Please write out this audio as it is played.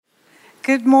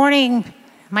Good morning.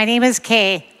 My name is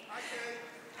Kay.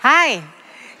 Hi.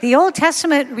 The Old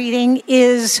Testament reading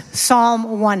is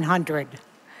Psalm 100.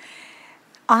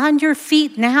 On your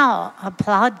feet now,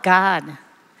 applaud God.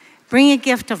 Bring a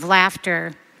gift of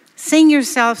laughter. Sing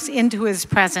yourselves into his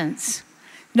presence.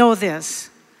 Know this,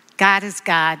 God is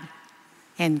God,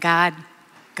 and God,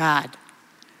 God.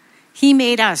 He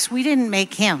made us. We didn't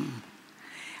make him.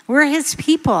 We're his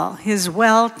people, his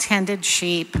well-tended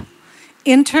sheep.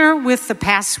 Enter with the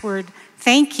password,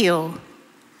 thank you.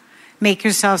 Make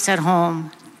yourselves at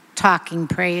home, talking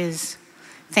praise.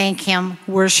 Thank him,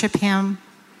 worship him,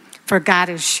 for God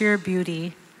is sheer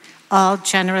beauty, all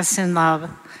generous in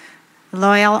love,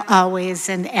 loyal always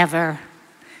and ever.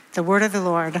 The word of the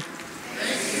Lord.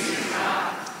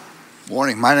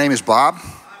 Morning, my name is Bob.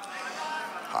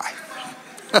 Hi.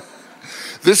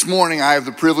 This morning I have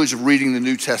the privilege of reading the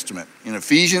New Testament in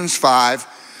Ephesians 5,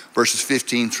 verses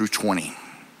 15 through 20.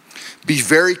 Be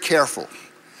very careful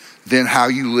then how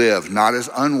you live, not as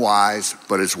unwise,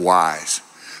 but as wise,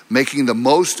 making the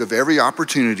most of every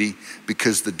opportunity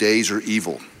because the days are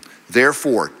evil.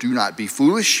 Therefore, do not be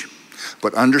foolish,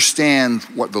 but understand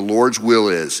what the Lord's will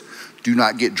is. Do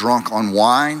not get drunk on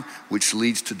wine, which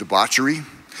leads to debauchery.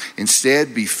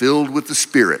 Instead, be filled with the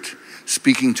Spirit,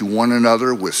 speaking to one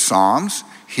another with psalms,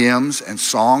 hymns, and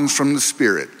songs from the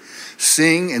Spirit.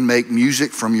 Sing and make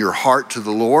music from your heart to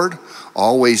the Lord,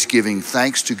 always giving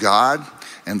thanks to God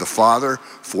and the Father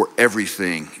for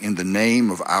everything in the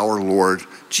name of our Lord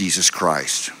Jesus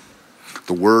Christ.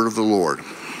 The word of the Lord.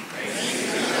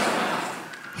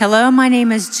 Hello, my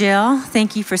name is Jill.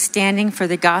 Thank you for standing for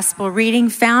the gospel reading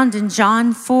found in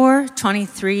John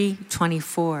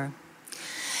 4:23-24.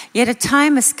 Yet a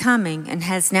time is coming and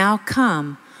has now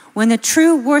come when the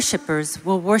true worshipers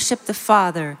will worship the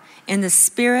Father in the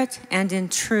Spirit and in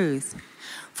truth.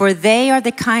 For they are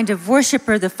the kind of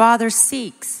worshiper the Father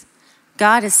seeks.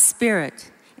 God is Spirit,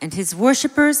 and his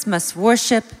worshipers must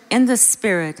worship in the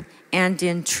Spirit and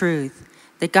in truth.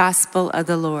 The gospel of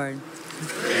the Lord.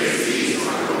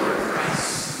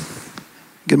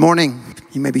 Good morning.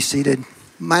 You may be seated.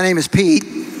 My name is Pete.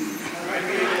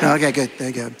 Okay, good. There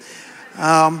you go.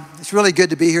 It's really good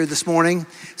to be here this morning.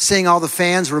 Seeing all the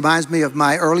fans reminds me of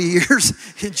my early years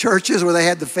in churches where they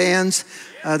had the fans.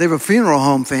 They were funeral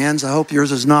home fans. I hope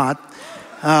yours is not.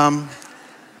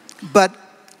 But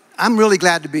I'm really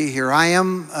glad to be here. I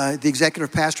am the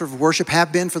executive pastor of worship,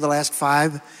 have been for the last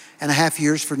 5.5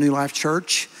 years for New Life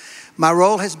Church. My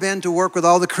role has been to work with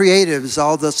all the creatives,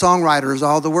 all the songwriters,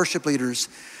 all the worship leaders,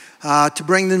 to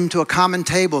bring them to a common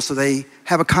table so they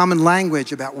have a common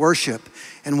language about worship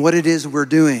and what it is we're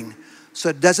doing. So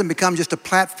it doesn't become just a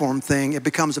platform thing, it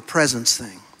becomes a presence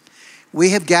thing.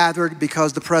 We have gathered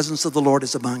because the presence of the Lord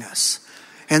is among us.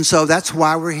 And so that's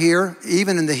why we're here,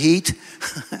 even in the heat.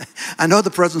 I know the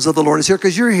presence of the Lord is here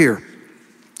because you're here.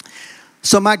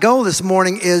 So my goal this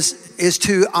morning is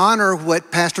to honor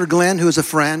what Pastor Glenn, who is a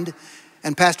friend,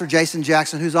 and Pastor Jason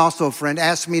Jackson, who's also a friend,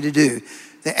 asked me to do.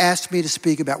 They asked me to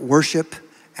speak about worship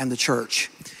and the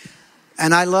church.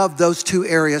 And I love those two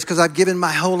areas because I've given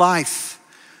my whole life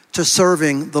to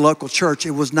serving the local church.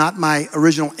 It was not my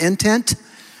original intent.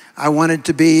 I wanted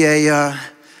to be a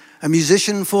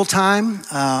musician full-time.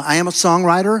 I am a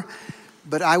songwriter,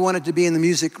 but I wanted to be in the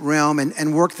music realm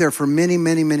and work there for many,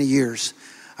 many, many years.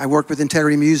 I worked with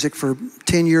Integrity Music for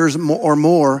 10 years or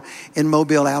more in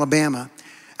Mobile, Alabama.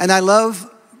 And I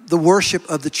love the worship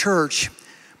of the church.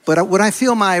 But what I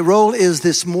feel my role is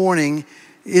this morning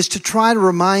is to try to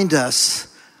remind us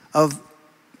of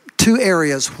two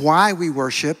areas, why we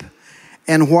worship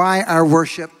and why our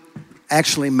worship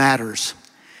actually matters.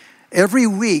 Every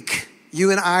week,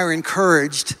 you and I are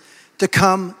encouraged to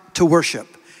come to worship.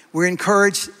 We're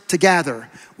encouraged to gather.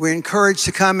 We're encouraged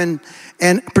to come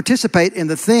and participate in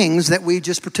the things that we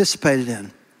just participated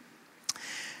in.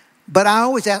 But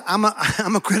I'm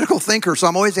a critical thinker, so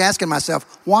I'm always asking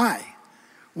myself, why?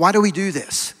 Why do we do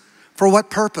this? For what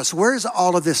purpose? Where is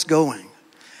all of this going?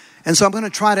 And so I'm going to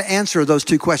try to answer those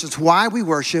two questions, why we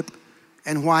worship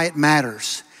and why it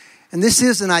matters. And this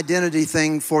is an identity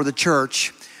thing for the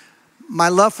church. My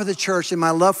love for the church and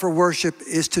my love for worship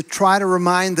is to try to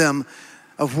remind them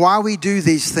of why we do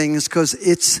these things, because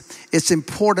it's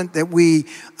important that we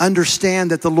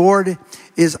understand that the Lord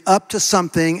is up to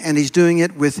something and he's doing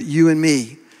it with you and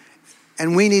me.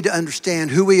 And we need to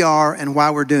understand who we are and why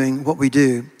we're doing what we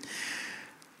do.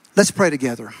 Let's pray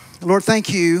together. Lord,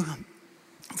 thank you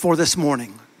for this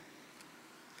morning,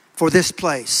 for this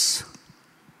place,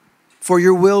 for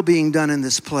your will being done in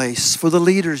this place, for the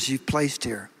leaders you've placed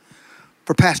here,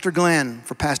 for Pastor Glenn,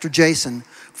 for Pastor Jason,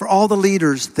 for all the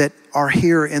leaders that are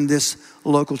here in this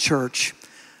local church.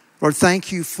 Lord,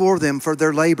 thank you for them, for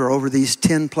their labor over these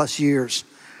 10 plus years.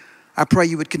 I pray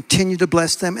you would continue to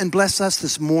bless them and bless us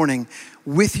this morning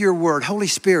with your word. Holy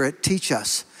Spirit, teach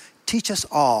us. Teach us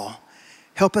all.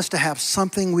 Help us to have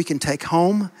something we can take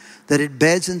home, that it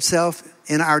beds itself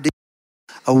in our DNA.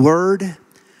 A word,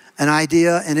 an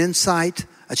idea, an insight,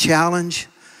 a challenge,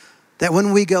 that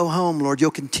when we go home, Lord, you'll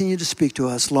continue to speak to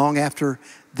us long after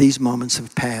these moments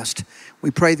have passed. We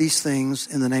pray these things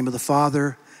in the name of the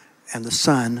Father and the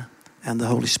Son and the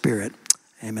Holy Spirit.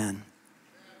 Amen.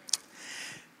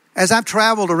 As I've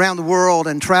traveled around the world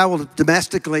and traveled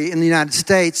domestically in the United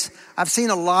States, I've seen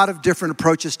a lot of different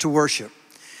approaches to worship.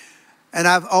 And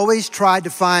I've always tried to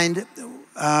find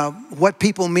what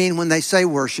people mean when they say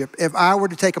worship. If I were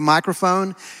to take a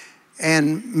microphone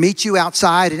and meet you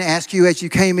outside and ask you as you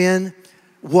came in,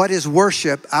 what is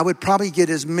worship? I would probably get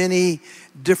as many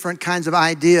different kinds of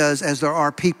ideas as there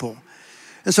are people.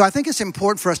 And so I think it's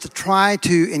important for us to try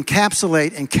to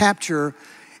encapsulate and capture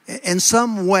in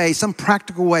some way, some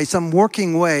practical way, some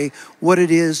working way, what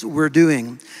it is we're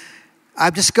doing.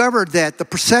 I've discovered that the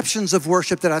perceptions of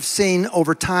worship that I've seen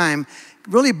over time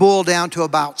really boil down to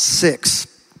about 6.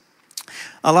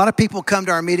 A lot of people come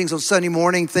to our meetings on Sunday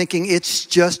morning thinking it's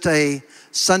just a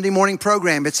Sunday morning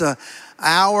program. It's an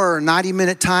hour or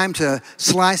 90-minute time to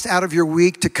slice out of your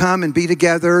week to come and be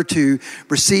together, to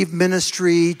receive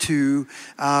ministry, to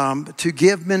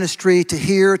give ministry, to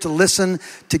hear, to listen,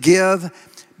 to give.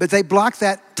 But they block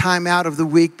that time out of the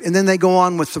week, and then they go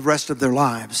on with the rest of their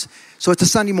lives. So it's a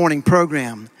Sunday morning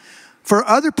program. For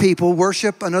other people,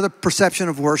 worship, another perception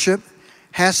of worship,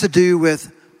 has to do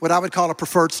with what I would call a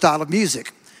preferred style of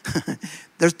music.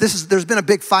 There's been a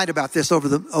big fight about this over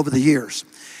the years.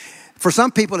 For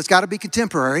some people, it's got to be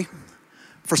contemporary.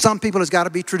 For some people, it's got to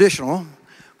be traditional.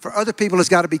 For other people, it's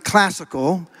got to be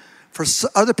classical. For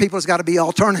other people, it's got to be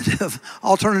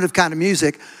alternative kind of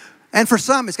music. And for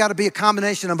some, it's got to be a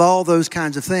combination of all those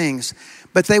kinds of things.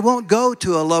 But they won't go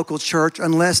to a local church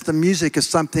unless the music is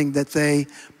something that they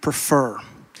prefer.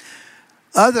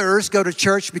 Others go to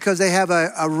church because they have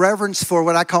a reverence for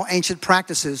what I call ancient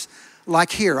practices.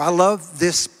 Like here, I love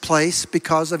this place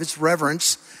because of its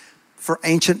reverence for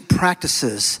ancient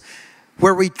practices,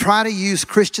 where we try to use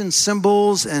Christian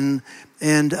symbols and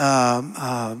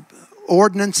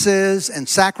ordinances and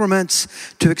sacraments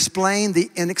to explain the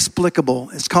inexplicable.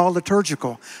 It's called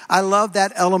liturgical. I love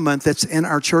that element that's in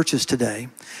our churches today.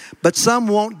 But some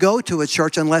won't go to a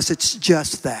church unless it's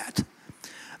just that.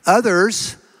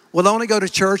 Others will only go to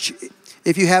church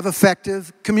if you have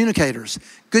effective communicators,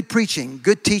 good preaching,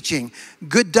 good teaching,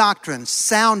 good doctrine,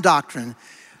 sound doctrine.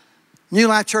 New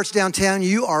Life Church downtown,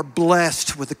 you are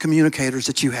blessed with the communicators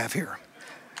that you have here.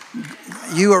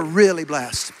 You are really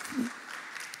blessed.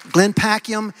 Glenn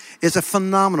Packiam is a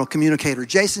phenomenal communicator.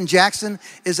 Jason Jackson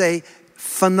is a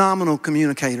phenomenal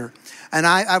communicator. And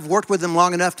I've worked with them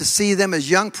long enough to see them as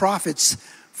young prophets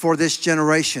for this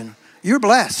generation. You're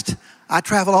blessed. I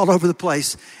travel all over the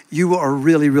place. You are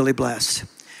really, really blessed.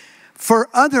 For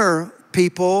other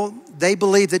people, they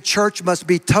believe that church must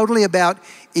be totally about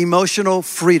emotional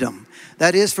freedom.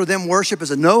 That is, for them, worship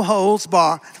is a no holds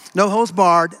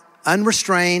barred,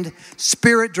 unrestrained,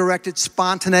 spirit-directed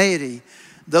spontaneity.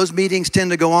 Those meetings tend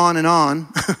to go on and on.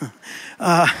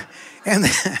 And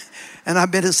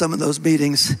I've been to some of those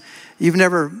meetings.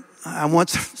 I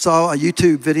once saw a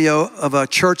YouTube video of a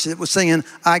church that was singing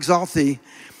I Exalt Thee,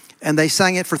 and they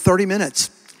sang it for 30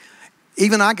 minutes.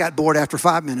 Even I got bored after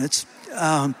 5 minutes.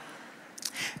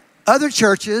 Other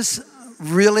churches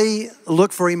really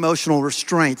look for emotional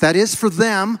restraint. That is, for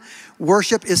them,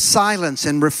 worship is silence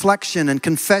and reflection and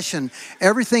confession,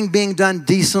 everything being done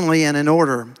decently and in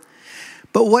order.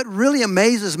 But what really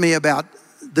amazes me about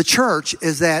the church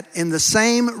is that in the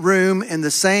same room, in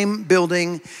the same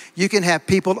building, you can have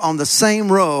people on the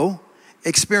same row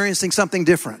experiencing something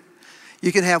different.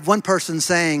 You can have one person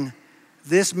saying,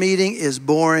 this meeting is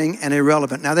boring and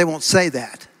irrelevant. Now, they won't say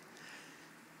that.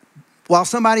 While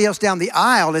somebody else down the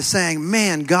aisle is saying,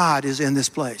 man, God is in this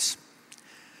place.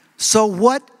 So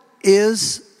what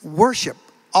is worship?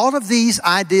 All of these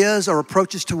ideas or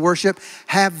approaches to worship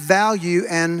have value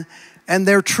and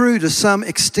they're true to some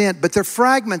extent, but they're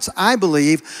fragments, I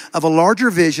believe, of a larger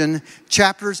vision,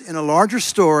 chapters in a larger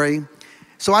story.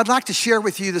 So I'd like to share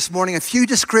with you this morning a few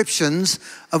descriptions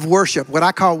of worship, what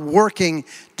I call working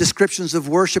descriptions of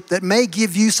worship that may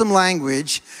give you some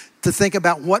language to think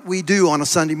about what we do on a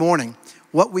Sunday morning,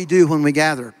 what we do when we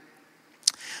gather.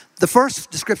 The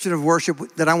first description of worship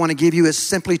that I want to give you is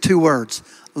simply 2 words: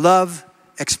 love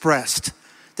expressed.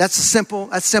 That's simple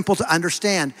to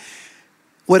understand.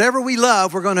 Whatever we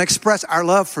love, we're going to express our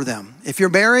love for them. If you're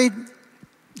married,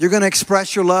 you're going to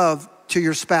express your love to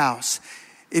your spouse.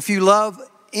 If you love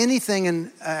anything,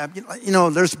 and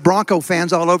there's Bronco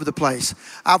fans all over the place.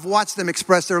 I've watched them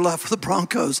express their love for the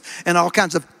Broncos in all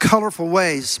kinds of colorful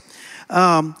ways.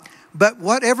 But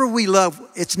whatever we love,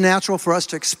 it's natural for us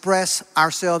to express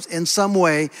ourselves in some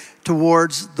way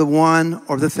towards the one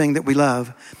or the thing that we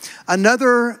love.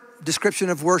 Another description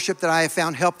of worship that I have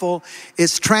found helpful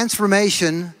is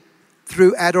transformation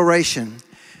through adoration.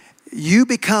 You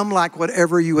become like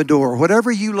whatever you adore,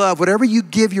 whatever you love, whatever you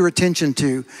give your attention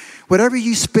to, whatever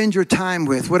you spend your time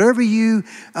with, whatever you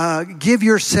give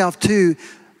yourself to.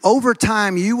 Over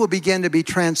time, you will begin to be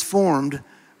transformed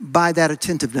by that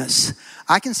attentiveness.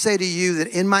 I can say to you that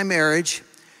in my marriage,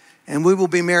 and we will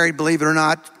be married, believe it or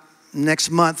not,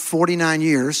 next month, 49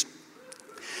 years,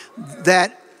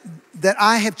 that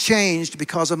I have changed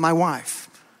because of my wife.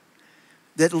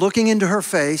 That looking into her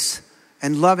face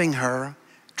and loving her,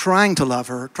 trying to love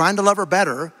her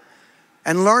better,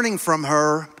 and learning from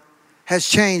her has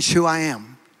changed who I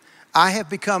am. I have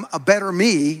become a better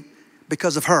me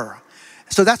because of her.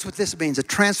 So that's what this means, a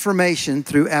transformation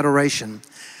through adoration.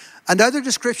 Another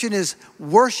description is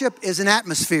worship is an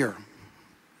atmosphere.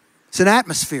 It's an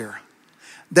atmosphere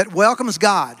that welcomes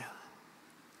God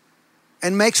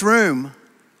and makes room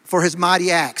for his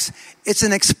mighty acts. It's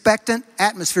an expectant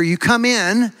atmosphere. You come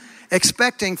in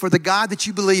expecting for the God that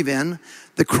you believe in,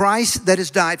 the Christ that has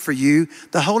died for you,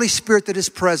 the Holy Spirit that is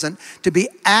present, to be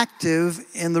active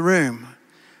in the room.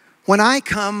 When I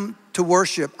come to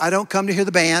worship, I don't come to hear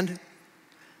the band.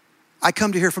 I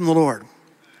come to hear from the Lord.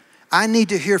 I need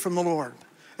to hear from the Lord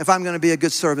if I'm going to be a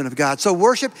good servant of God. So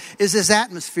worship is this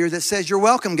atmosphere that says, you're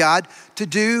welcome, God, to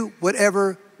do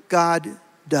whatever God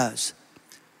does.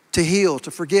 To heal,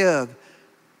 to forgive,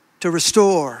 to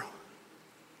restore,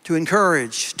 to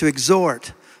encourage, to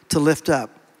exhort, to lift up.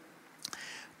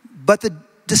 But the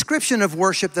description of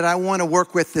worship that I want to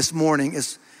work with this morning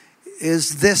is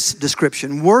this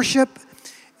description. Worship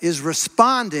is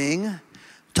responding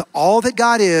to all that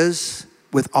God is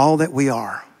with all that we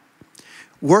are.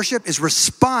 Worship is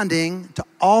responding to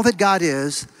all that God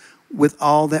is with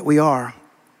all that we are.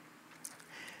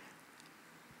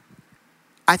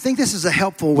 I think this is a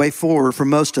helpful way forward for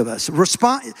most of us.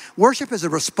 Worship is a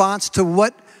response to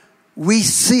what we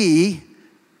see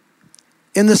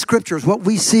in the scriptures, what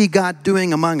we see God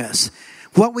doing among us,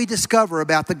 what we discover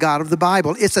about the God of the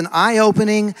Bible. It's an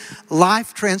eye-opening,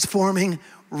 life-transforming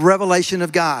revelation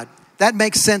of God. That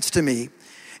makes sense to me.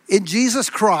 In Jesus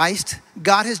Christ,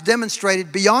 God has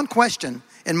demonstrated beyond question,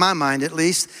 in my mind at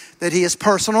least, that he is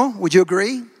personal. Would you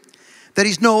agree? That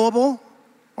he's knowable,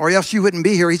 or else you wouldn't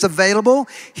be here. He's available.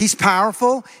 He's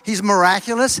powerful. He's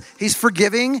miraculous. He's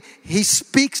forgiving. He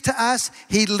speaks to us.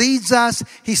 He leads us.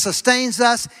 He sustains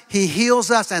us. He heals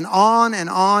us, and on and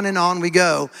on and on we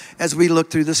go as we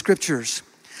look through the scriptures.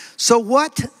 So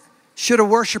what should a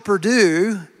worshiper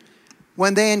do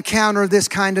when they encounter this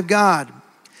kind of God?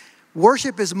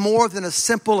 Worship is more than a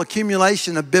simple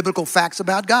accumulation of biblical facts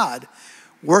about God.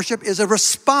 Worship is a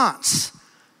response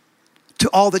to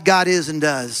all that God is and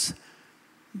does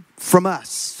from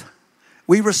us.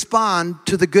 We respond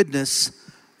to the goodness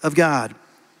of God.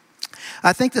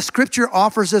 I think the scripture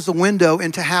offers us a window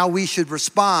into how we should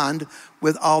respond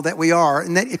with all that we are.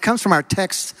 And that it comes from our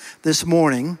text this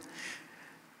morning.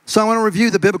 So I want to review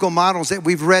the biblical models that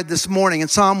we've read this morning. In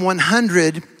Psalm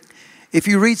 100, if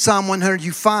you read Psalm 100,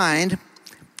 you find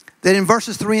that in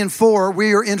verses 3 and 4,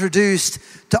 we are introduced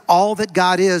to all that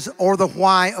God is, or the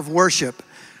why of worship,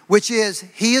 which is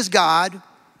he is God.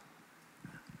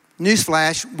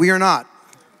 Newsflash, we are not.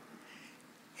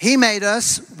 He made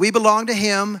us. We belong to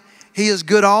him. He is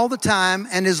good all the time,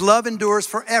 and his love endures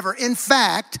forever. In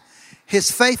fact,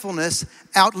 his faithfulness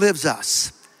outlives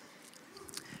us.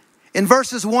 In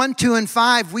verses 1, 2, and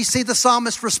 5, we see the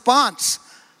psalmist's response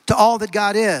to all that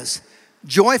God is.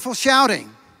 Joyful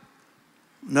shouting.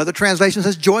 Another translation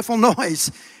says joyful noise.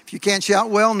 If you can't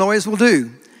shout well, noise will do.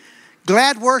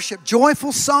 Glad worship,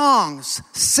 joyful songs,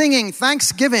 singing,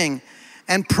 thanksgiving,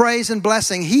 and praise and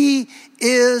blessing. He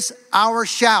is our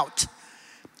shout.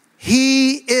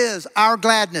 He is our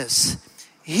gladness.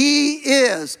 He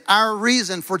is our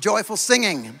reason for joyful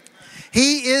singing.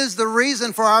 He is the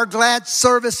reason for our glad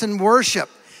service and worship.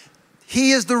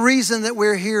 He is the reason that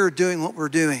we're here doing what we're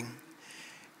doing.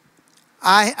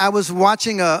 I was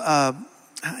watching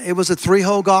it was a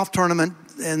 3-hole golf tournament,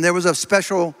 and there was a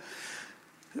special,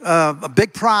 a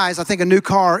big prize, I think a new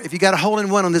car, if you got a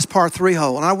hole-in-one on this par 3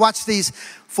 hole. And I watched these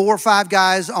 4 or 5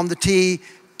 guys on the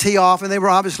tee off, and they were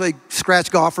obviously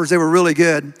scratch golfers. They were really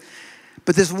good.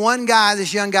 But this one guy,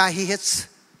 this young guy, he hits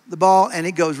the ball, and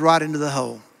it goes right into the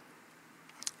hole.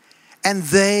 And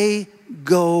they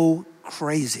go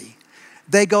crazy.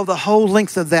 They go the whole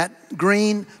length of that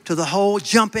green to the hole,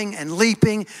 jumping and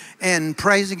leaping and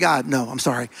praising God. No, I'm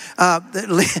sorry.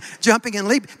 Jumping and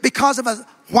leaping because of a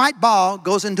white ball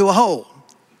goes into a hole.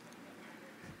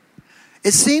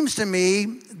 It seems to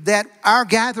me that our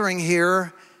gathering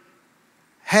here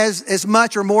has as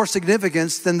much or more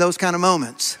significance than those kind of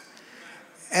moments.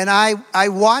 And I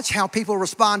watch how people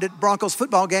respond at Broncos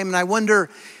football game, and I wonder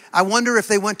if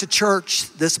they went to church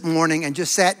this morning and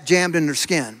just sat jammed in their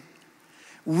skin.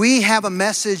 We have a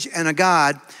message and a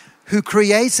God who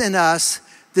creates in us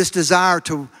this desire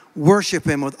to worship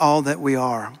him with all that we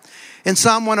are. In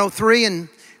Psalm 103, and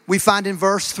we find in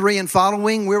verse 3 and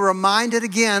following, we're reminded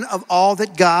again of all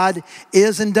that God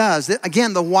is and does.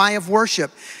 Again, the why of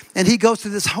worship. And he goes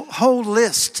through this whole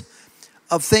list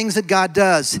of things that God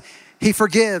does. He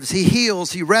forgives, he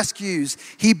heals, he rescues,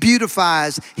 he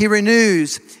beautifies, he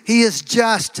renews. He is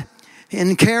just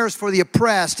and cares for the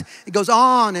oppressed. It goes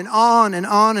on and on and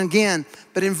on again.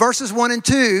 But in verses 1 and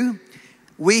 2,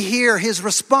 we hear his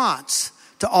response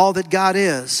to all that God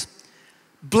is.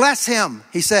 Bless him,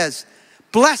 he says.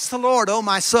 Bless the Lord, O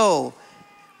my soul,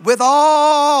 with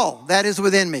all that is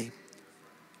within me.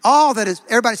 All that is,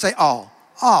 everybody say all.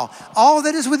 All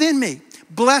that is within me.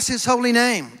 Bless his holy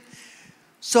name.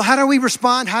 So how do we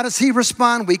respond? How does he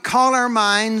respond? We call our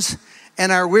minds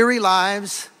and our weary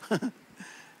lives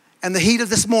and the heat of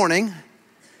this morning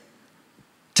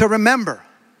to remember.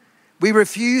 We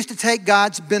refuse to take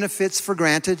God's benefits for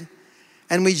granted,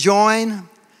 and we join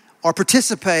or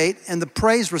participate in the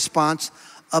praise response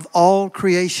of all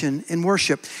creation in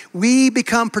worship. We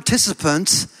become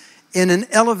participants in an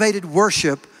elevated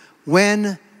worship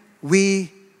when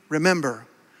we remember.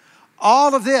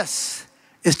 All of this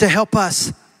is to help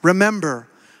us remember.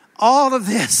 All of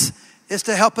this is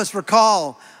to help us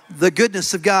recall the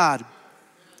goodness of God.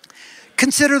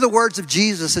 Consider the words of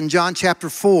Jesus in John chapter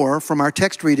 4 from our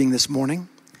text reading this morning.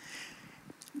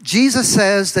 Jesus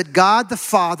says that God the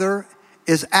Father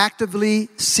is actively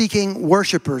seeking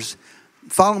worshipers.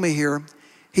 Follow me here.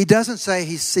 He doesn't say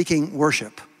he's seeking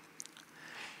worship.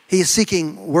 He is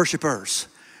seeking worshipers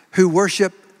who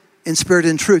worship in spirit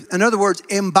and truth. In other words,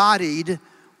 embodied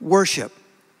worship.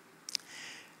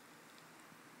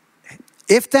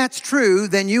 If that's true,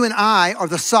 then you and I are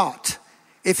the sought.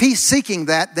 If he's seeking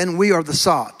that, then we are the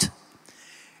sought.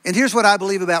 And here's what I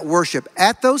believe about worship.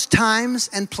 At those times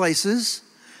and places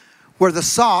where the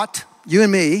sought, you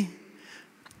and me,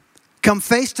 come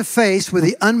face to face with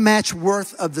the unmatched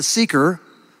worth of the seeker,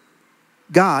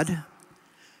 God,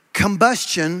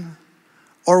 combustion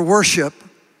or worship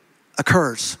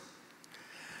occurs.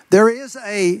 There is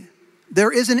an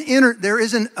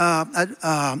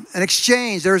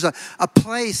exchange. There's a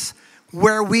place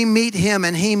where we meet him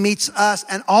and he meets us,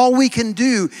 and all we can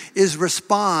do is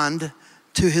respond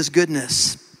to his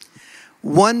goodness.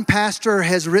 One pastor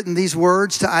has written these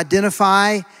words to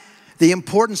identify the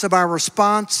importance of our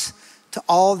response to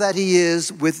all that he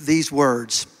is with these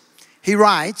words. He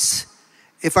writes,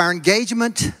 if our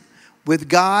engagement with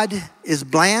God is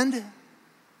bland,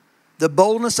 the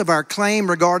boldness of our claim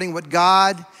regarding what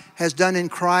God has done in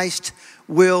Christ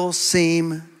will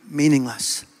seem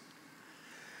meaningless.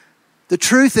 The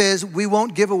truth is, we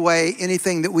won't give away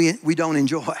anything that we don't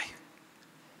enjoy.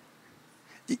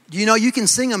 You know, you can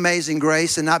sing Amazing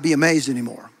Grace and not be amazed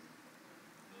anymore.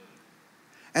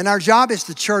 And our job as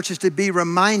the church is to be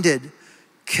reminded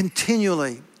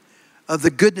continually of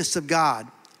the goodness of God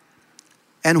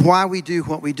and why we do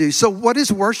what we do. So what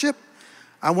is worship?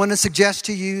 I want to suggest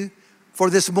to you, for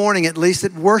this morning at least,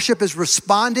 that worship is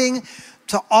responding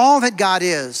to all that God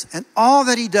is and all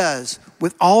that he does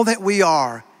with all that we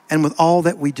are and with all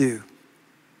that we do.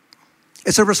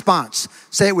 It's a response.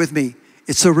 Say it with me.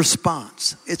 It's a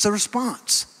response. It's a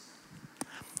response.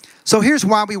 So here's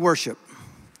why we worship.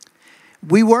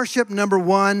 We worship, number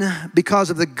one, because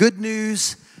of the good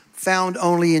news found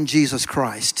only in Jesus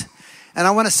Christ. And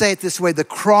I want to say it this way. The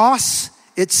cross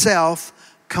itself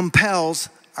compels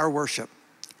our worship.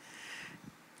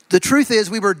 The truth is,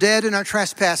 we were dead in our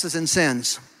trespasses and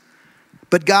sins.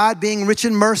 But God, being rich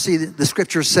in mercy, the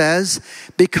scripture says,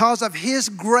 because of his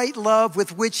great love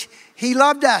with which he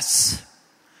loved us,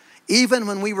 even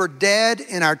when we were dead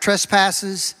in our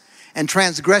trespasses and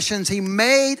transgressions, he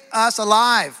made us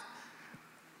alive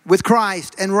with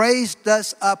Christ and raised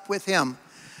us up with him.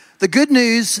 The good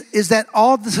news is that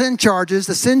all the sin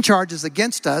charges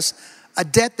against us, a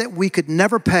debt that we could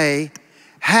never pay,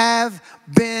 have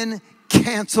been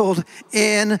canceled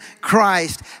in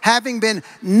Christ, having been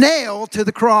nailed to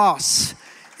the cross.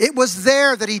 It was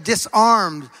there that he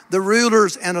disarmed the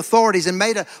rulers and authorities and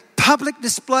made a public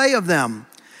display of them,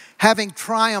 having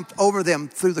triumphed over them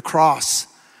through the cross.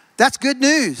 That's good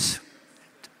news.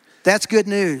 That's good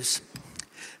news.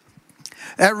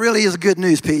 That really is good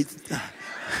news, Pete.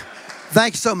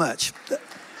 Thanks so much.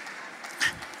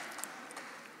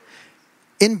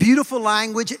 In beautiful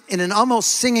language, in an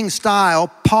almost singing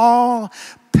style, Paul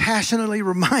passionately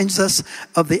reminds us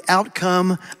of the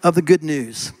outcome of the good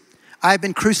news. I have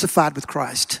been crucified with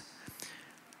Christ.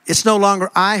 It's no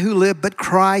longer I who live, but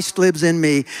Christ lives in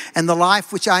me. And the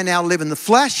life which I now live in the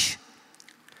flesh,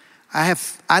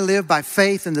 I live by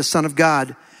faith in the Son of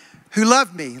God, who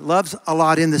loved me, loves a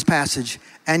lot in this passage,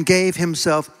 and gave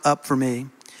himself up for me.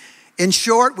 In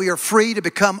short, we are free to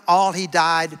become all he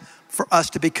died for us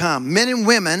to become. Men and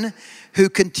women who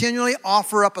continually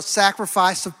offer up a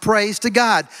sacrifice of praise to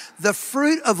God. The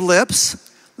fruit of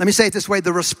lips, let me say it this way,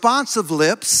 the responsive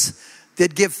lips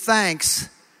that give thanks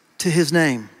to his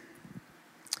name.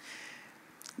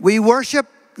 We worship,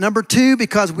 number 2,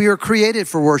 because we are created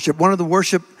for worship. One of the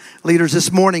worship leaders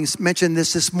this morning mentioned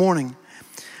this morning.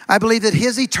 I believe that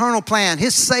his eternal plan,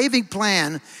 his saving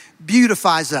plan,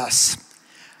 beautifies us.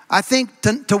 I think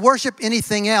to worship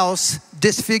anything else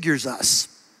disfigures us.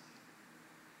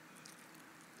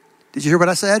 Did you hear what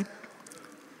I said?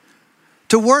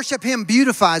 To worship him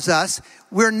beautifies us.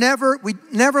 We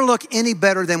never look any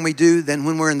better than we do than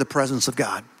when we're in the presence of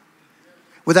God,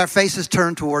 with our faces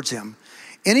turned towards him.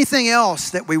 Anything else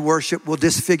that we worship will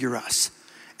disfigure us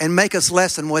and make us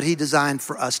less than what he designed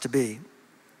for us to be.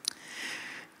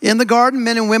 In the garden,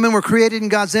 men and women were created in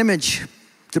God's image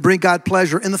to bring God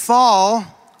pleasure. In the fall,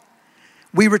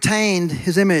 we retained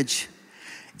his image.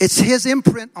 It's his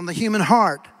imprint on the human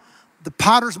heart, the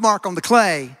potter's mark on the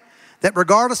clay, that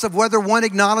regardless of whether one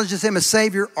acknowledges him as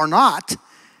Savior or not,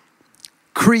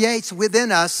 creates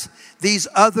within us these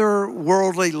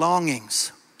otherworldly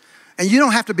longings. And you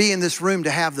don't have to be in this room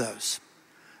to have those.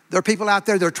 There are people out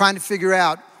there that are trying to figure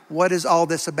out what is all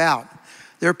this about.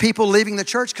 There are people leaving the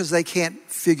church because they can't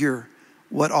figure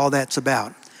what all that's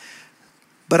about.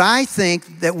 But I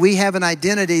think that we have an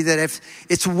identity that if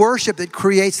it's worship that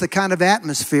creates the kind of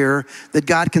atmosphere that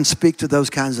God can speak to those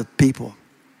kinds of people.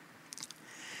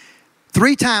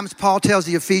 3 times Paul tells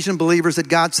the Ephesian believers that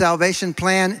God's salvation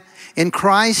plan in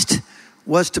Christ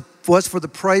was for the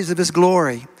praise of his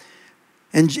glory.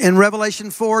 And in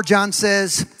Revelation 4, John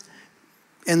says,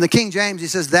 in the King James, he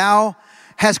says, thou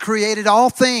hast created all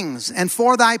things, and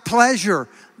for thy pleasure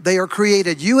they are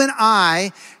created. You and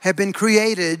I have been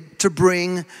created to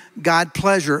bring God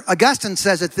pleasure. Augustine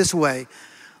says it this way,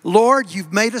 Lord,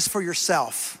 you've made us for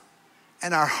yourself,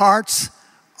 and our hearts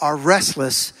are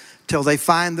restless till they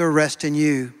find their rest in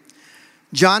you.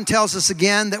 John tells us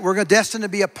again that we're destined to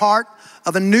be a part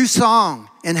of a new song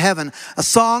in heaven, a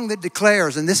song that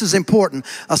declares, and this is important,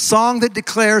 a song that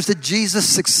declares that Jesus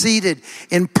succeeded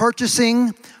in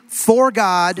purchasing for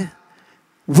God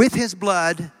with his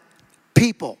blood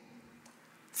people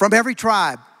from every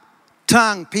tribe,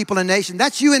 tongue, people, and nation.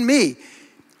 That's you and me.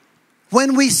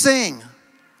 When we sing,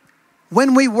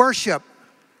 when we worship,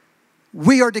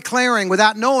 we are declaring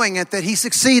without knowing it that he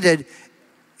succeeded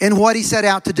in what he set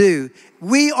out to do.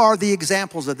 We are the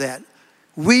examples of that.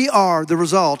 We are the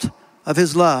result of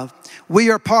his love. We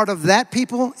are part of that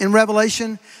people in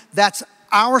Revelation. That's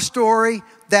our story.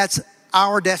 That's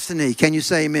our destiny. Can you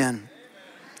say amen?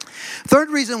 Third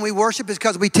reason we worship is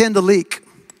because we tend to leak.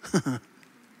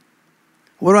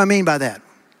 What do I mean by that?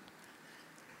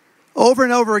 Over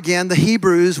and over again, the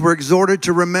Hebrews were exhorted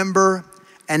to remember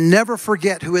and never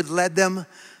forget who had led them,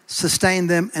 sustained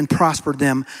them, and prospered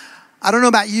them. I don't know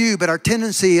about you, but our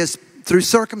tendency is through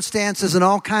circumstances and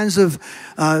all kinds of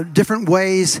different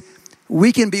ways,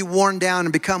 we can be worn down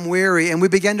and become weary, and we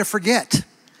begin to forget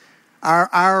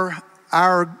our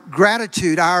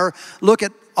gratitude, our look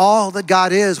at all that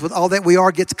God is with all that we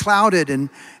are gets clouded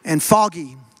and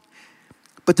foggy.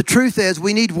 But the truth is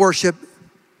we need worship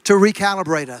to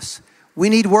recalibrate us. We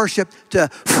need worship to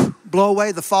blow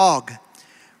away the fog.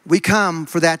 We come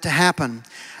for that to happen.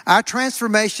 Our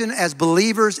transformation as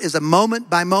believers is a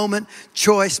moment by moment,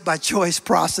 choice by choice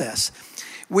process.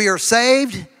 We are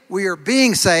saved, we are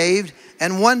being saved,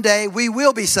 and one day we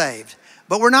will be saved.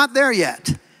 But we're not there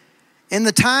yet. In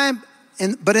the times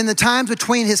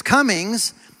between his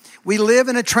comings, we live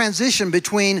in a transition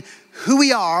between who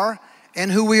we are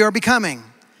and who we are becoming.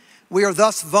 We are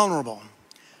thus vulnerable.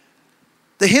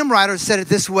 The hymn writer said it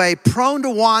this way, prone to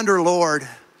wander, Lord,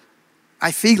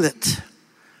 I feel it.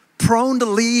 Prone to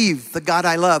leave the God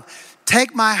I love.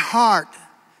 Take my heart,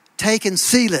 take and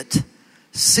seal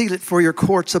it for your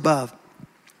courts above.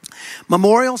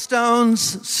 Memorial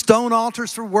stones, stone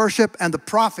altars for worship, and the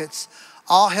prophets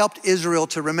all helped Israel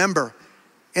to remember.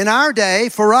 In our day,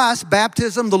 for us,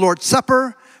 baptism, the Lord's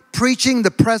Supper, preaching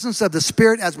the presence of the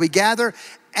Spirit as we gather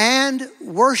and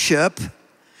worship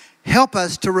help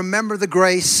us to remember the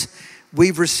grace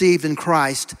we've received in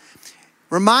Christ.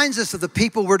 Reminds us of the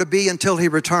people we're to be until He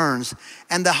returns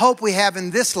and the hope we have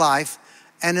in this life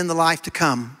and in the life to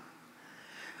come.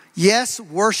 Yes,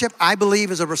 worship, I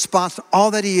believe, is a response to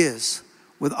all that He is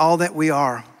with all that we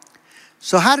are.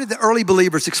 So how did the early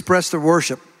believers express their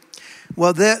worship?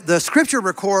 Well, the scripture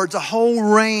records a whole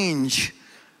range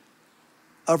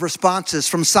of responses,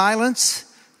 from silence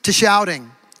to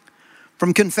shouting,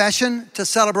 from confession to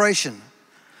celebration,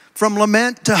 from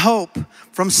lament to hope,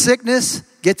 from sickness,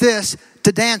 get this,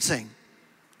 to dancing,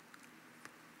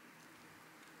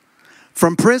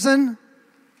 from prison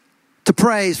to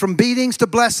praise, from beatings to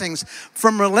blessings,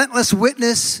 from relentless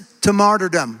witness to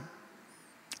martyrdom,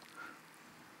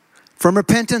 from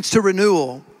repentance to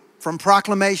renewal, from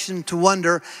proclamation to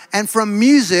wonder, and from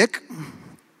music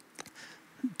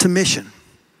to mission.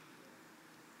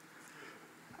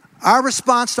 Our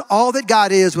response to all that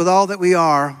God is with all that we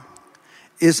are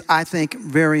is, I think,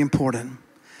 very important.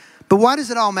 But why does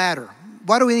it all matter?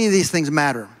 Why do any of these things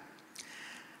matter?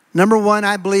 Number one,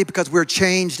 I believe because we're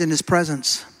changed in His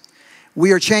presence.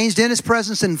 We are changed in His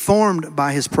presence and formed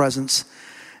by His presence.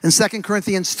 In 2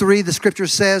 Corinthians 3, the scripture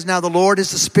says, now the Lord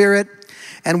is the Spirit,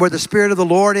 and where the Spirit of the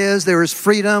Lord is, there is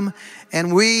freedom.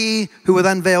 And we who with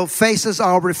unveiled faces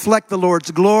all reflect the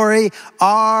Lord's glory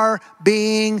are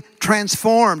being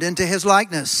transformed into His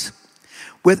likeness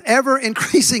with ever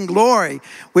increasing glory,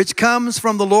 which comes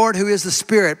from the Lord who is the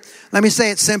Spirit. Let me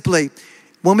say it simply.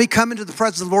 When we come into the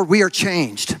presence of the Lord, we are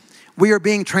changed. We are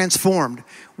being transformed.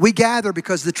 We gather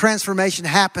because the transformation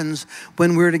happens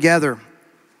when we're together.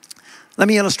 Let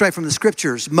me illustrate from the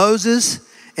scriptures. Moses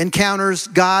encounters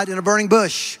God in a burning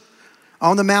bush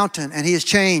on the mountain, and he is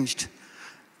changed.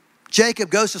 Jacob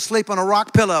goes to sleep on a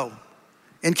rock pillow,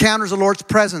 encounters the Lord's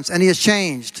presence, and he is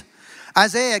changed.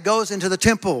 Isaiah goes into the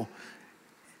temple,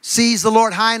 sees the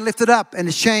Lord high and lifted up, and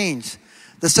is changed.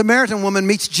 The Samaritan woman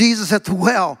meets Jesus at the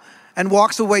well and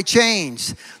walks away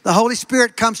changed. The Holy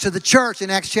Spirit comes to the church in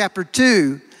Acts chapter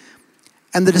 2,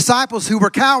 and the disciples who were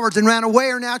cowards and ran away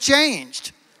are now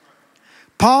changed.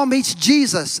 Paul meets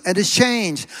Jesus and is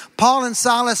changed. Paul and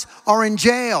Silas are in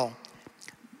jail.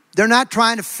 They're not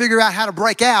trying to figure out how to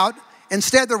break out.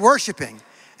 Instead, they're worshiping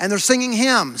and they're singing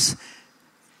hymns.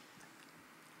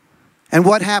 And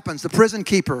what happens? The prison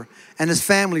keeper and his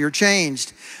family are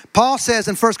changed. Paul says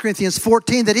in 1 Corinthians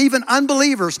 14 that even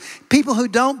unbelievers, people who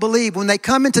don't believe, when they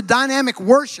come into dynamic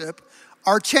worship,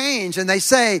 are changed. And they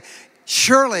say,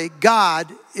 surely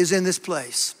God is in this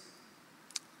place.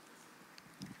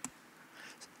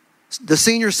 The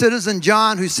senior citizen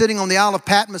John, who's sitting on the Isle of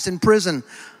Patmos in prison,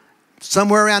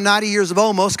 somewhere around 90 years of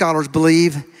old, most scholars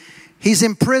believe, he's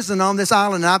in prison on this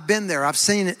island. I've been there. I've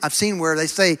seen where they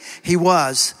say he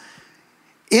was.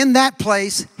 In that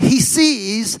place, he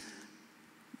sees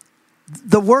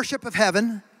the worship of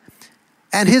heaven,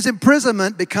 and his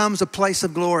imprisonment becomes a place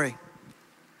of glory.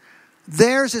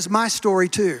 Theirs is my story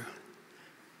too.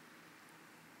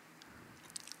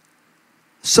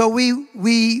 So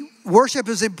we worship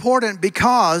is important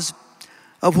because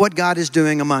of what God is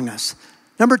doing among us.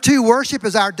 Number two, worship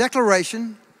is our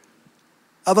declaration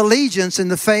of allegiance in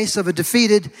the face of a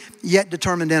defeated yet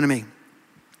determined enemy.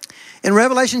 In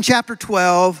Revelation chapter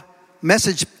 12,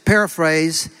 Message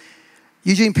paraphrase,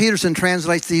 Eugene Peterson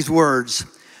translates these words.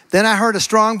 Then I heard a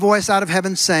strong voice out of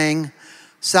heaven saying,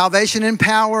 salvation and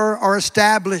power are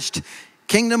established,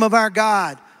 kingdom of our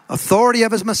God, authority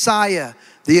of his Messiah,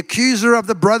 the accuser of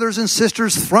the brothers and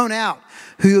sisters thrown out,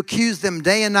 who accused them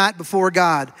day and night before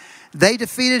God. They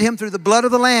defeated him through the blood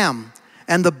of the Lamb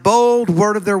and the bold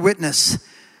word of their witness.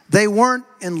 They weren't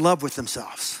in love with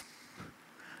themselves.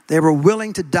 They were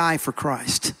willing to die for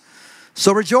Christ.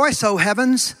 So rejoice, O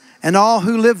heavens, and all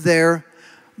who live there,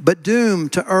 but doom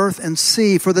to earth and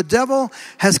sea. For the devil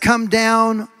has come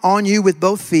down on you with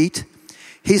both feet.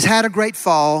 He's had a great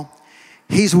fall.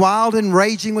 He's wild and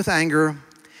raging with anger.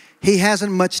 He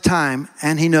hasn't much time,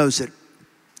 and he knows it.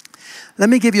 Let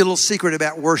me give you a little secret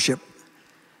about worship.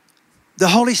 The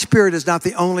Holy Spirit is not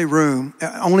the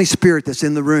only spirit that's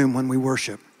in the room when we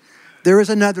worship. There is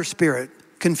another spirit,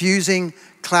 confusing,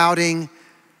 clouding,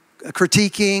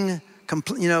 critiquing,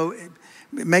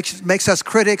 makes us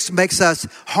critics, makes us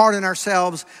hard on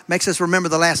ourselves, makes us remember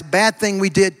the last bad thing we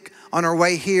did on our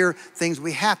way here, things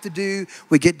we have to do.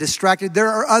 We get distracted. There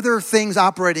are other things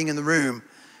operating in the room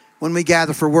when we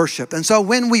gather for worship. And so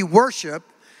when we worship,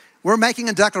 we're making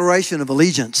a declaration of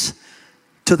allegiance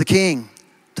to the King,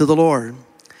 to the Lord.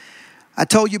 I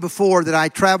told you before that I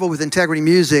travel with Integrity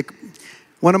Music.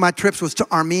 One of my trips was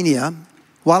to Armenia.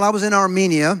 While I was in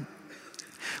Armenia,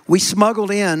 we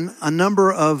smuggled in a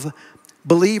number of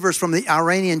believers from the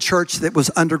Iranian church that was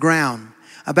underground.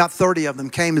 About 30 of them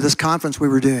came to this conference we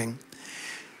were doing.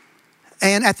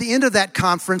 And at the end of that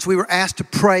conference, we were asked to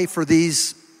pray for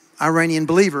these Iranian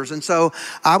believers. And so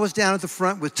I was down at the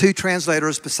front with 2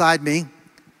 translators beside me.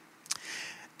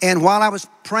 And while I was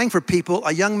praying for people,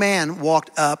 a young man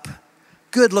walked up,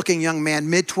 good-looking young man,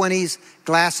 mid-20s,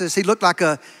 glasses. He looked like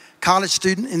a college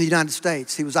student in the United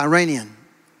States. He was Iranian.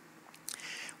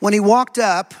 When he walked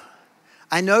up,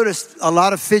 I noticed a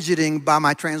lot of fidgeting by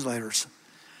my translators.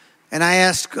 And I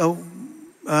asked,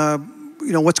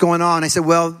 what's going on? I said,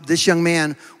 well, this young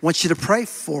man wants you to pray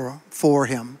for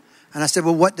him. And I said,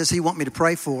 well, what does he want me to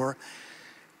pray for?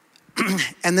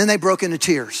 And then they broke into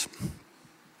tears.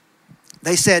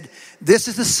 They said, this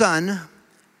is the son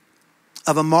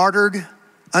of a martyred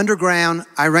underground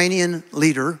Iranian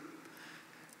leader.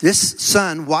 This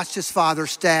son watched his father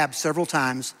stabbed several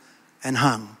times and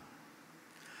hung.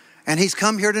 And he's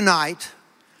come here tonight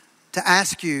to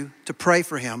ask you to pray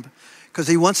for him because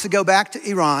he wants to go back to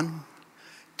Iran,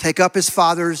 take up his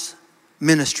father's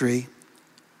ministry.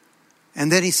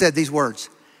 And then he said these words.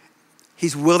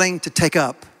 He's willing to take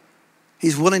up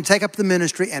the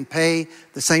ministry and pay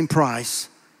the same price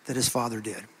that his father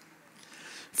did.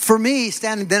 For me,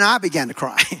 then I began to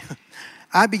cry.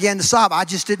 I began to sob. I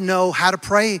just didn't know how to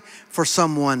pray for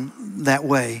someone that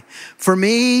way.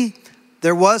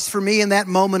 There was for me in that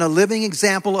moment a living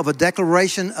example of a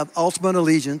declaration of ultimate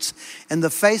allegiance in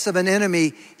the face of an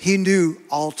enemy he knew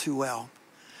all too well.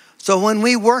 So when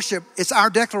we worship, it's our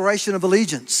declaration of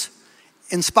allegiance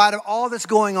in spite of all that's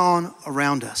going on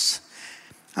around us.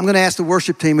 I'm going to ask the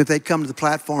worship team if they'd come to the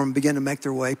platform and begin to make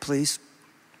their way, please.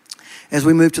 As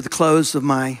we move to the close of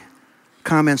my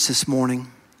comments this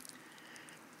morning.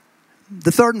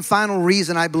 The third and final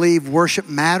reason I believe worship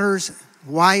matters,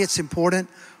 why it's important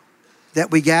that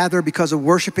we gather because a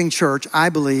worshiping church, I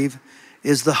believe,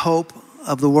 is the hope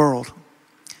of the world.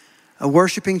 A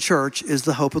worshiping church is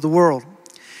the hope of the world.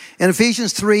 In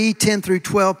Ephesians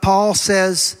 3:10-12, Paul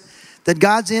says that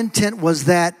God's intent was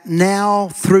that now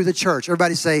through the church.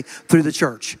 Everybody say, through the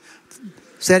church.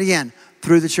 Say it again,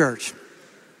 through the church.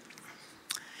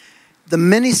 The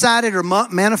many-sided or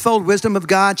manifold wisdom of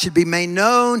God should be made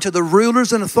known to the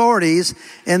rulers and authorities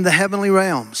in the heavenly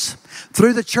realms.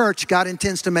 Through the church, God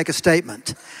intends to make a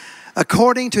statement.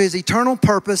 According to his eternal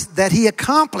purpose that he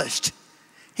accomplished.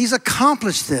 He's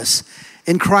accomplished this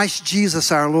in Christ Jesus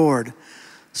our Lord.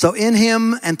 So in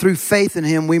him and through faith in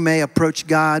him, we may approach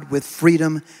God with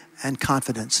freedom and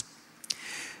confidence.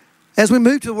 As we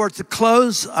move towards the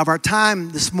close of our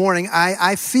time this morning,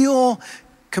 I feel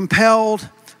compelled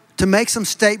to make some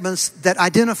statements that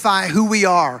identify who we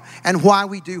are and why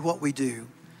we do what we do.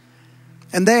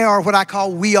 And they are what I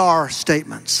call we are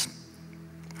statements.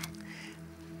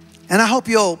 And I hope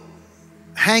you'll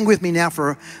hang with me now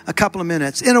for a couple of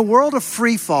minutes. In a world of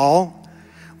free fall,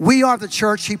 we are the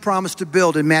church he promised to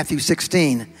build in Matthew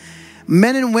 16.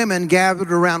 Men and women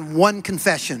gathered around one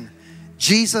confession.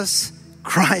 Jesus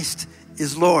Christ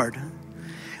is Lord.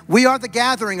 We are the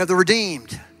gathering of the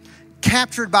redeemed,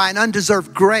 captured by an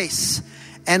undeserved grace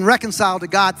and reconciled to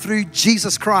God through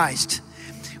Jesus Christ.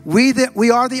 We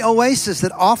are the oasis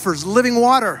that offers living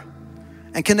water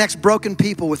and connects broken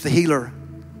people with the healer.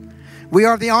 We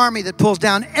are the army that pulls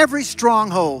down every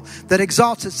stronghold that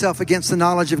exalts itself against the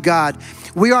knowledge of God.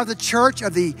 We are the church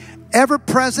of the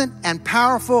ever-present and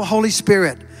powerful Holy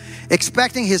Spirit,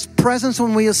 expecting his presence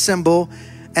when we assemble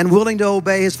and willing to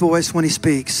obey his voice when he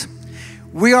speaks.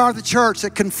 We are the church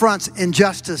that confronts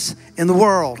injustice in the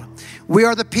world. We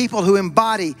are the people who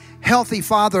embody healthy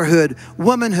fatherhood,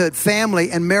 womanhood,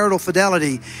 family, and marital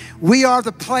fidelity. We are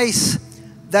the place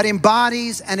that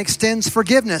embodies and extends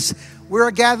forgiveness. We're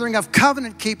a gathering of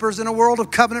covenant keepers in a world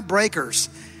of covenant breakers.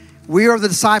 We are the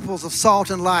disciples of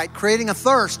salt and light, creating a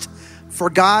thirst for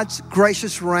God's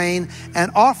gracious reign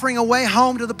and offering a way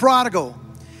home to the prodigal.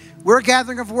 We're a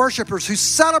gathering of worshipers who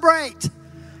celebrate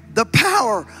the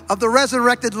power of the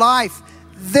resurrected life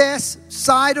this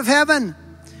side of heaven.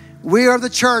 We are the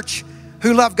church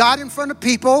who love God in front of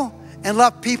people and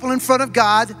love people in front of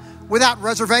God without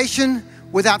reservation,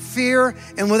 without fear,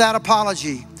 and without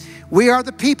apology. We are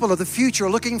the people of the future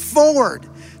looking forward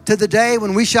to the day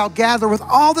when we shall gather with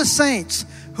all the saints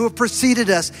who have preceded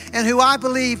us and who I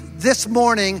believe this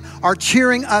morning are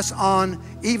cheering us on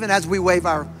even as we wave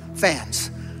our fans.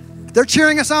 They're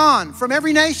cheering us on from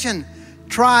every nation,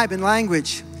 tribe, and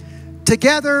language.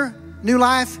 Together, New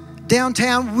Life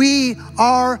Downtown, we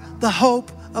are the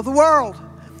hope of the world.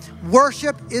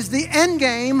 Worship is the end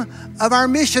game of our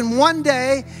mission. One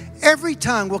day, every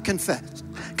tongue will confess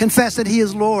Confess that He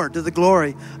is Lord to the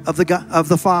glory of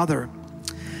the Father.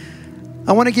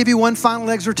 I want to give you one final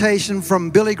exhortation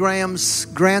from Billy Graham's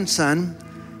grandson,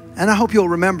 and I hope you'll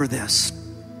remember this.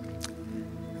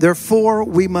 Therefore,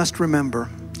 we must remember.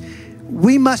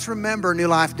 We must remember, New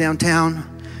Life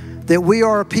Downtown, that we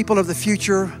are a people of the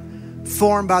future,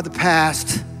 formed by the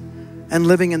past and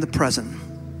living in the present.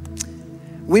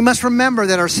 We must remember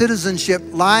that our citizenship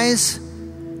lies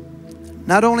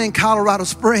not only in Colorado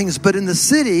Springs, but in the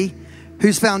city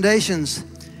whose foundations,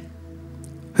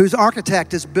 whose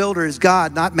architect, is builder, is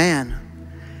God, not man.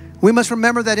 We must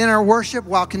remember that in our worship,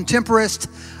 while contemporarists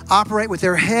operate with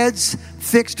their heads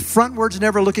fixed frontwards,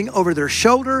 never looking over their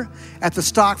shoulder at the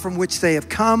stock from which they have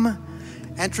come,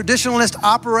 and traditionalists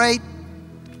operate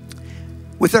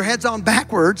with their heads on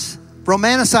backwards,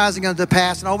 romanticizing the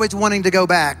past and always wanting to go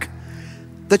back.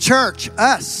 The church,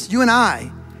 us, you and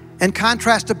I, in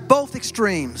contrast to both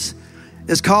extremes,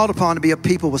 is called upon to be a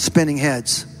people with spinning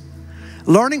heads.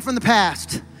 Learning from the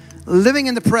past, living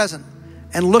in the present,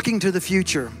 and looking to the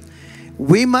future.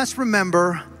 We must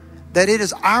remember that it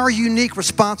is our unique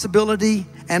responsibility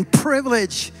and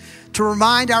privilege to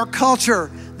remind our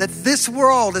culture that this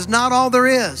world is not all there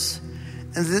is,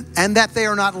 and that they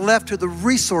are not left to the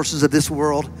resources of this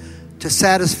world to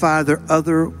satisfy their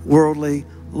otherworldly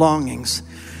longings.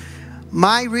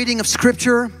 My reading of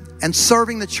Scripture and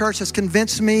serving the church has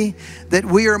convinced me that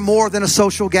we are more than a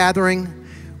social gathering.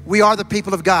 We are the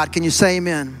people of God. Can you say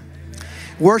amen?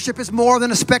 Worship is more than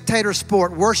a spectator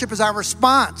sport. Worship is our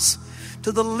response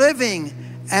to the living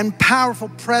and powerful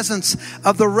presence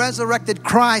of the resurrected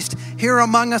Christ here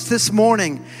among us this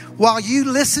morning. While you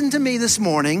listen to me this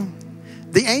morning,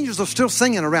 the angels are still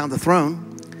singing around the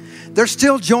throne. They're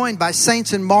still joined by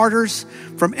saints and martyrs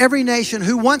from every nation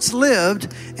who once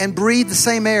lived and breathed the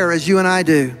same air as you and I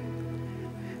do.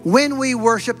 When we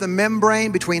worship, the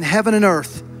membrane between heaven and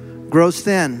earth grows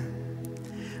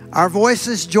thin. Our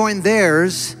voices join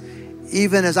theirs,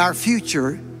 even as our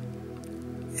future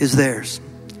is theirs.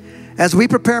 As we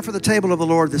prepare for the table of the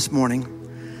Lord this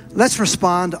morning, let's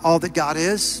respond to all that God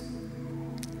is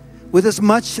with as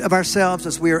much of ourselves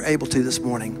as we are able to this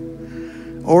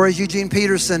morning. Or as Eugene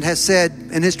Peterson has said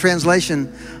in his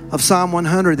translation of Psalm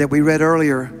 100 that we read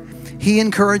earlier, he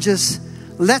encourages,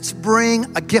 let's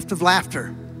bring a gift of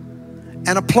laughter,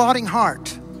 an applauding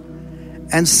heart,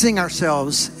 and sing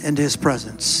ourselves into His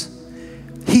presence.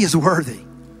 He is worthy.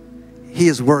 He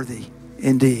is worthy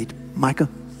indeed. Micah?